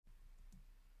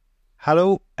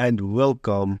Hello and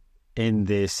welcome in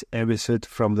this episode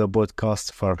from the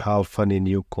podcast for How Funny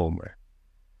Newcomer.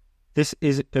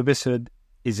 Episode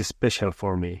is special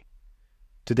for me.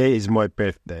 Today is my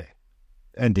birthday,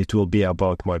 and it will be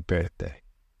about my birthday.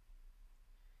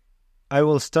 I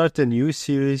will start a new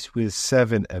series with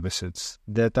 7 episodes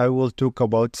that I will talk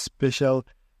about special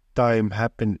time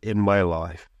happened in my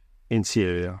life, in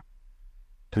Syria,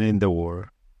 and in the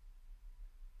war.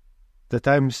 The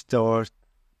time starts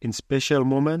in special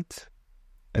moment,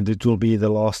 and it will be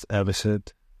the last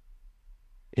episode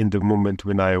in the moment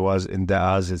when I was in the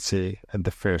AZC at the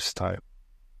first time.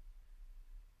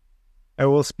 I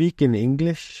will speak in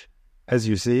English, as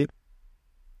you see,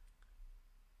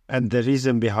 and the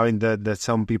reason behind that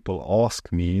some people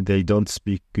ask me, they don't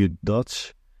speak good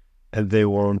Dutch, and they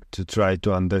want to try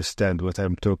to understand what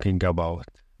I'm talking about.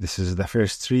 This is the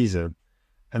first reason.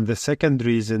 And the second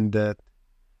reason that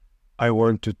I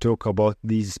want to talk about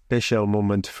these special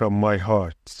moments from my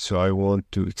heart, so I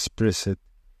want to express it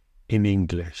in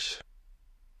English.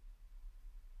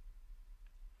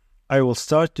 I will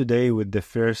start today with the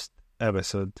first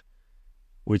episode,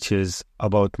 which is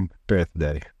about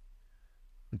birthday.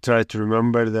 Try to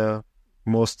remember the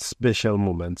most special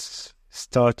moments,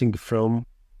 starting from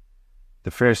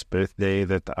the first birthday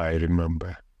that I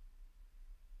remember.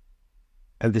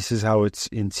 And this is how it's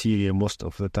in Syria most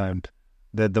of the time,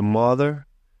 that the mother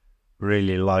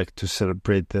really liked to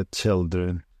celebrate the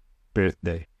children's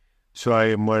birthday. So I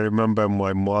remember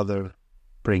my mother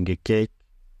bring a cake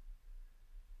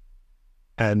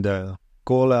and a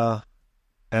cola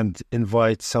and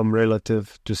invite some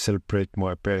relative to celebrate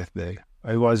my birthday.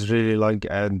 I was really young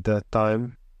at that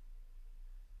time,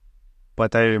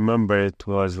 but I remember it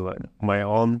was like my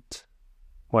aunt,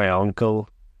 my uncle,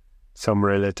 some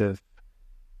relative.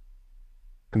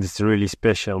 And it's a really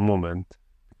special moment.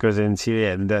 Because in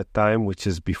Syria at that time, which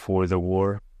is before the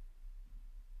war,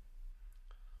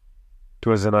 it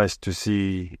was nice to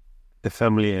see the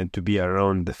family and to be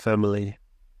around the family.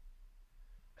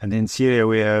 And in Syria,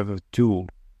 we have 2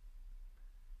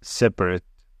 separate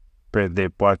birthday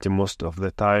party most of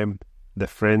the time, the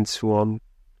friends one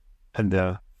and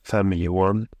the family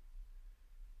one.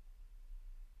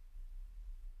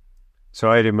 So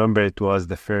I remember it was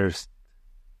the first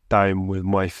time with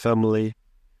my family.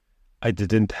 I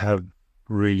didn't have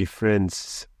really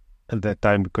friends at that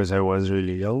time because I was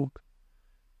really young.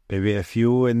 Maybe a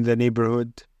few in the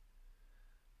neighborhood.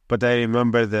 But I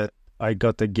remember that I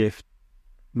got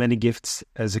many gifts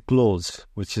as a clothes,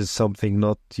 which is something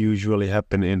not usually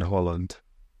happen in Holland.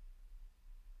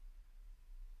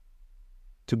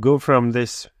 To go from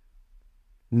this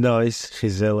nice,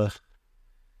 gezellig,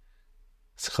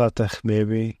 schattig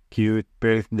maybe, cute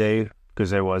birthday,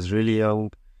 because I was really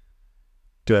young,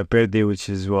 to a birthday which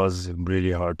was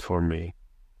really hard for me.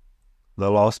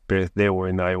 The last birthday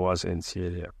when I was in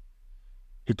Syria.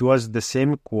 It was the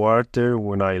same quarter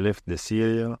when I left the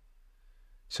Syria.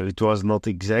 So it was not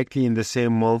exactly in the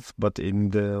same month, but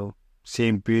in the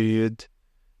same period.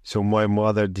 So my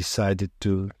mother decided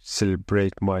to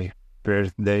celebrate my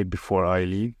birthday before I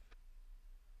leave.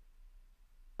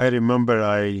 I remember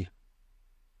I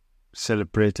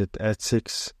celebrated at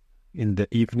 6 in the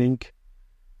evening.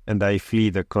 And I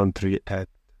flee the country at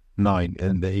 9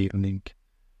 in the evening.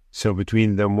 So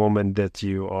between the moment that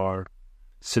you are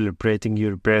celebrating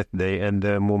your birthday and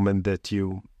the moment that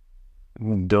you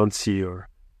don't see your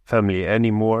family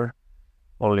anymore,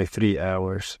 only 3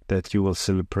 hours that you will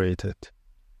celebrate it.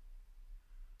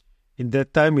 In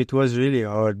that time, it was really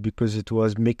hard because it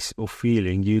was mix of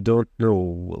feeling. You don't know,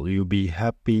 will you be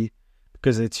happy?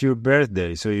 Because it's your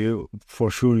birthday, so you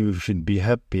should be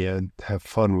happy and have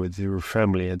fun with your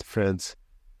family and friends.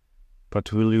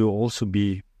 But will you also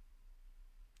be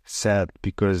sad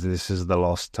because this is the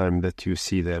last time that you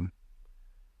see them?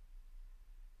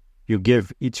 You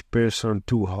give each person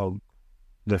 2 hugs.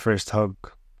 The first hug,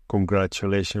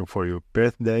 congratulations for your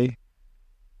birthday.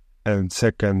 And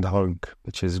second hug,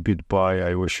 which is goodbye,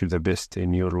 I wish you the best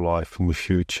in your life in the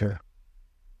future.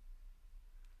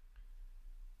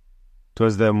 It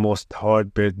was the most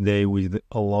hard birthday with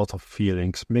a lot of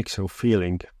feelings, mix of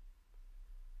feeling,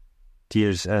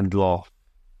 tears and love,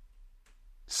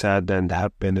 sad and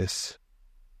happiness,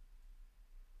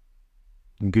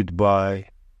 goodbye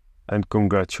and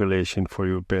congratulations for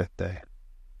your birthday.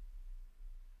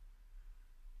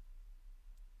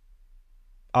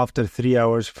 After 3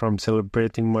 hours from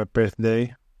celebrating my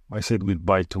birthday, I said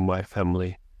goodbye to my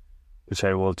family, which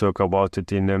I will talk about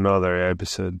it in another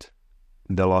episode.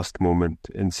 The last moment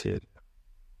in Syria.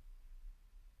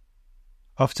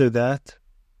 After that,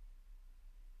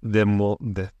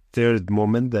 the third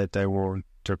moment that I want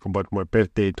talk about my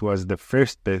birthday, it was the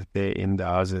first birthday in the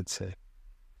AZC.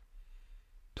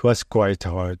 It was quite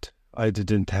hard. I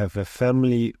didn't have a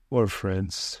family or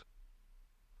friends.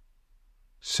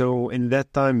 So in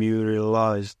that time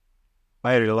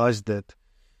I realized that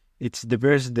the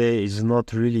birthday is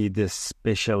not really the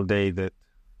special day, that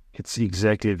it's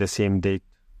exactly the same date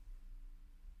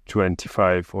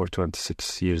 25 or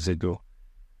 26 years ago.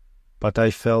 But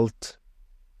I felt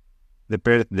the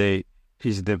birthday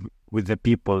is with the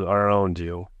people around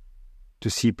you. To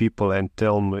see people and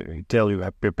tell you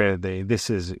happy birthday,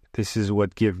 this is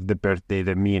what gives the birthday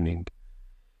the meaning.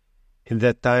 In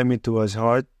that time it was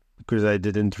hard because I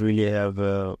didn't really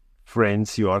have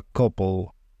friends. You are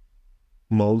couple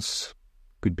months,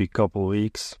 could be couple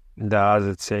weeks, as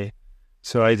I'd say.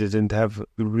 So I didn't have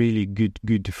really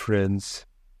good friends.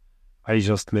 I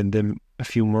just met them a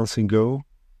few months ago.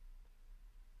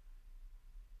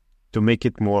 To make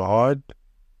it more hard,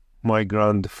 my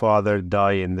grandfather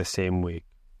died in the same week.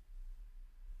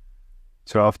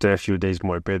 So after a few days,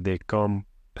 my birthday come,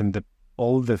 and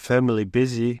all the family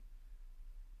busy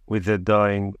with the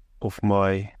dying of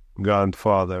my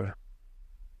grandfather.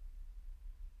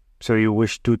 So you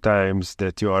wish 2 times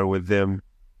that you are with them.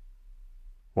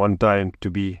 One time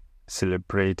to be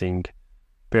celebrating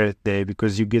birthday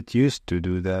because you get used to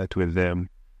do that with them,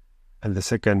 and the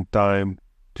second time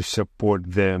to support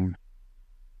them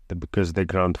because their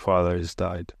grandfather has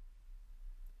died.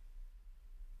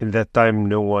 In that time,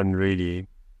 no one really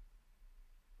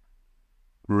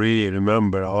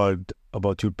remember hard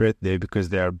about your birthday because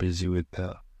they are busy with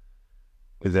the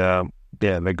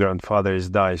grandfather has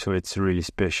died. So it's a really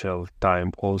special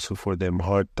time also for them,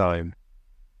 hard time.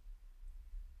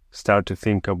 Start to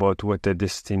think about what the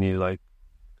destiny like.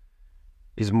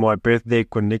 Is my birthday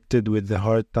connected with the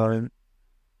hard time?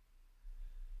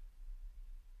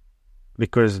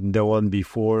 Because the one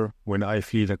before, when I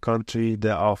flee the country,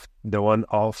 the one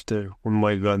after, when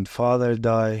my grandfather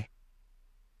died,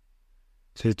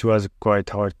 so it was a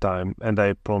quite hard time, and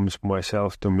I promised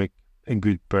myself to make a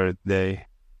good birthday,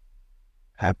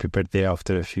 happy birthday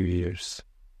after a few years.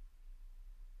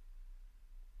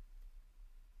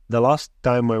 The last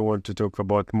time I want to talk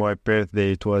about my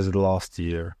birthday, it was last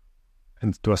year,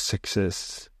 and it was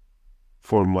success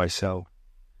for myself,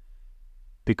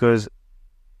 because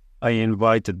I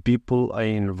invited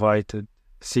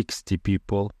 60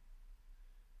 people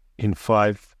in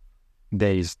 5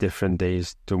 days, different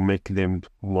days, to make them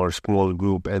more small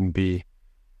group and be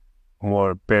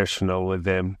more personal with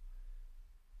them.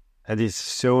 And it's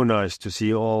so nice to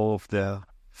see all of the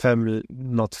family,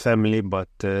 not family, but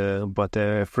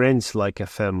friends like a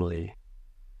family.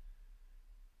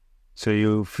 So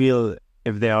you feel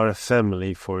if they are a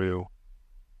family for you,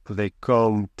 they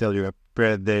come, tell you happy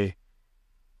birthday.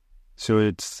 So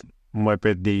it's my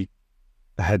birthday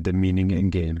had the meaning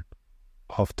again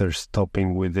after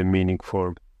stopping with the meaning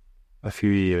for a few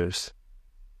years.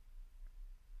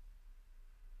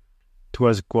 It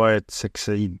was quite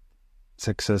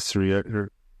success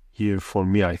year for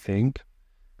me, I think,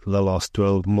 the last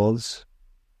 12 months.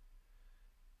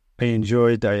 I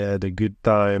enjoyed, I had a good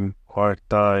time, hard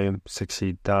time,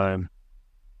 succeed time,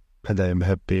 and I am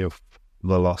happy of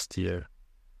the last year.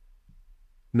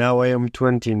 Now I am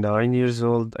 29 years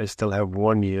old. I still have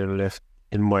 1 year left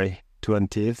in my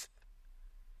 20th.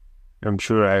 I'm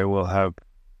sure I will have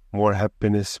more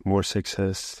happiness, more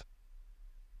success.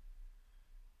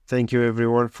 Thank you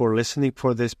everyone for listening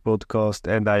for this podcast,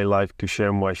 and I like to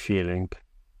share my feeling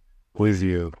with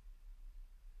you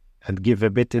and give a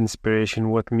bit inspiration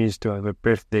what means to have a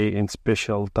birthday in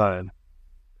special time,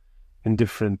 in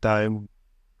different time,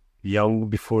 young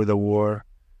before the war,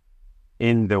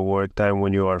 in the war time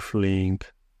when you are fleeing,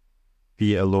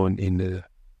 be alone in a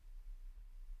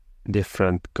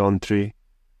different country,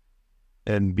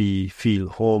 and feel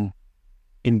home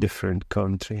in different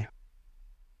country.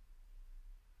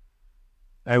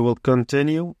 I will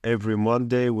continue every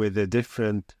Monday with a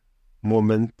different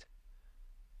moment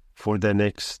for the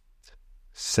next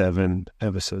 7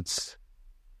 episodes.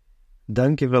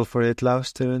 Dankjewel voor het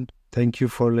luisteren. Thank you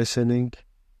for listening.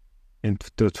 En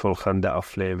tot volgende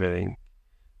aflevering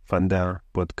van de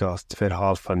podcast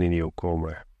Verhaal van een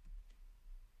Nieuwkomer.